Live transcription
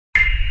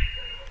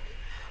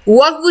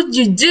What would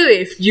you do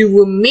if you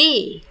were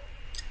me?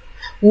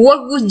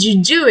 What would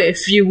you do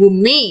if you were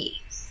me?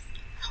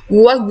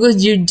 What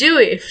would you do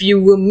if you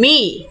were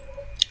me?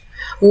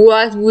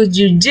 What would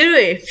you do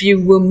if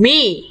you were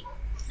me?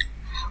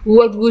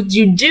 What would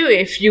you do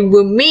if you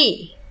were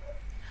me?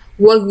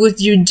 What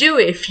would you do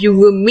if you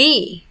were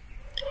me?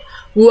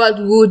 What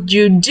would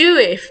you do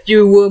if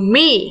you were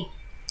me?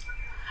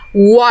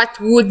 What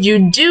would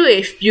you do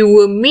if you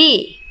were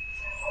me?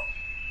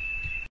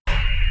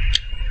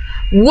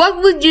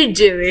 What would you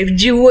do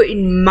if you were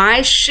in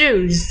my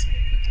shoes?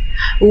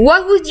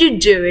 What would you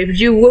do if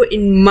you were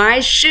in my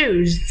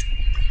shoes?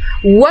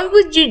 What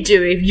would you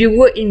do if you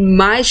were in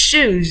my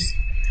shoes?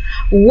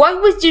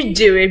 What would you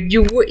do if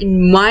you were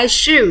in my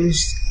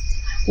shoes?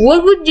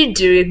 What would you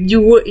do if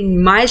you were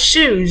in my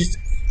shoes?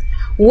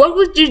 What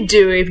would you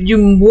do if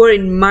you were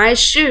in my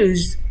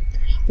shoes?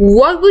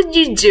 What would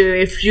you do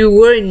if you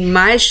were in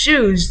my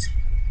shoes?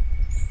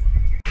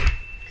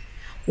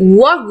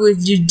 What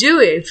would you do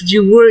if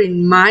you were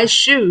in my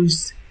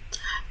shoes?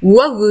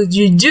 What would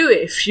you do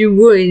if you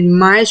were in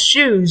my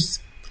shoes?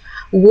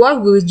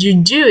 What would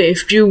you do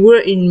if you were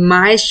in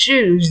my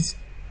shoes?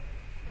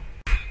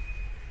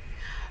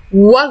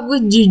 What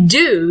would you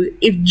do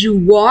if you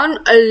won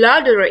a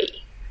lottery?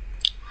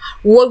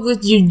 What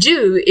would you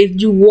do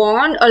if you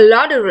won a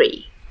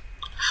lottery?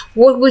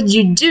 What would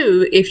you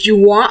do if you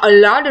won a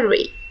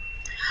lottery?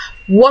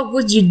 What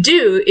would you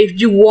do if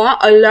you won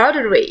a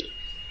lottery?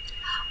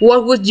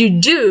 What would you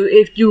do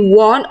if you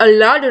won a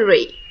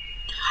lottery?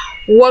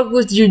 What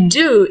would you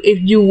do if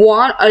you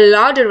won a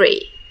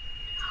lottery?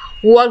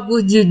 What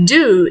would you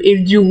do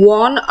if you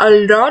won a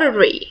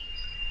lottery?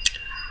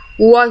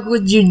 What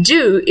would you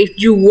do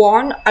if you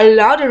won a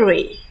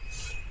lottery?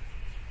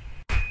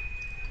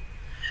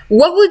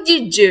 What would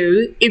you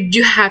do if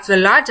you had a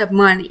lot of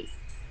money?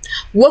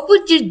 What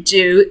would you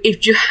do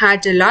if you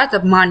had a lot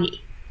of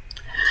money?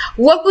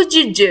 What would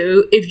you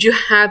do if you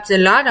had a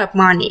lot of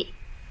money?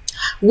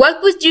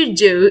 What would you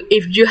do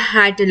if you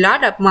had a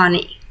lot of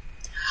money?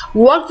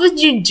 What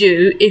would you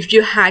do if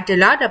you had a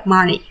lot of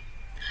money?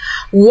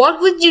 What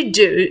would you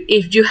do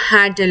if you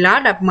had a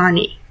lot of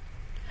money?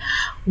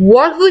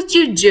 What would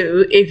you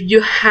do if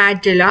you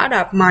had a lot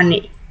of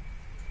money?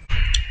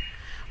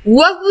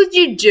 What would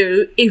you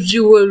do if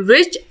you were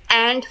rich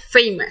and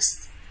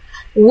famous?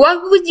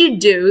 What would you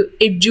do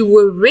if you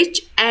were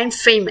rich and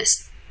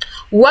famous?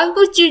 What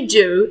would you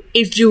do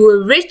if you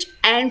were rich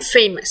and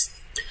famous?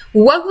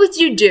 What would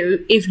you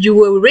do if you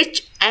were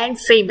rich and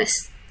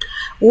famous?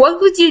 What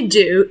would you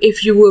do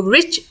if you were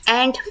rich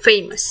and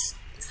famous?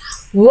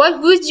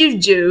 What would you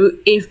do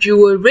if you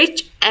were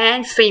rich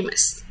and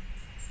famous?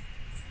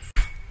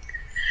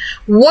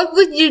 What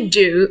would you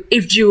do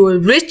if you were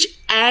rich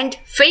and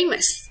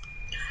famous?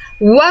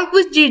 What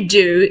would you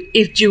do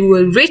if you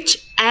were rich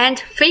and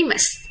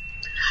famous?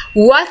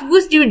 What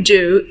would you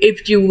do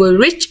if you were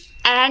rich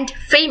and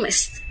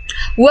famous?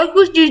 What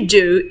would you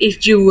do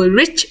if you were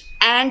rich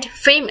and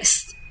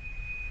famous?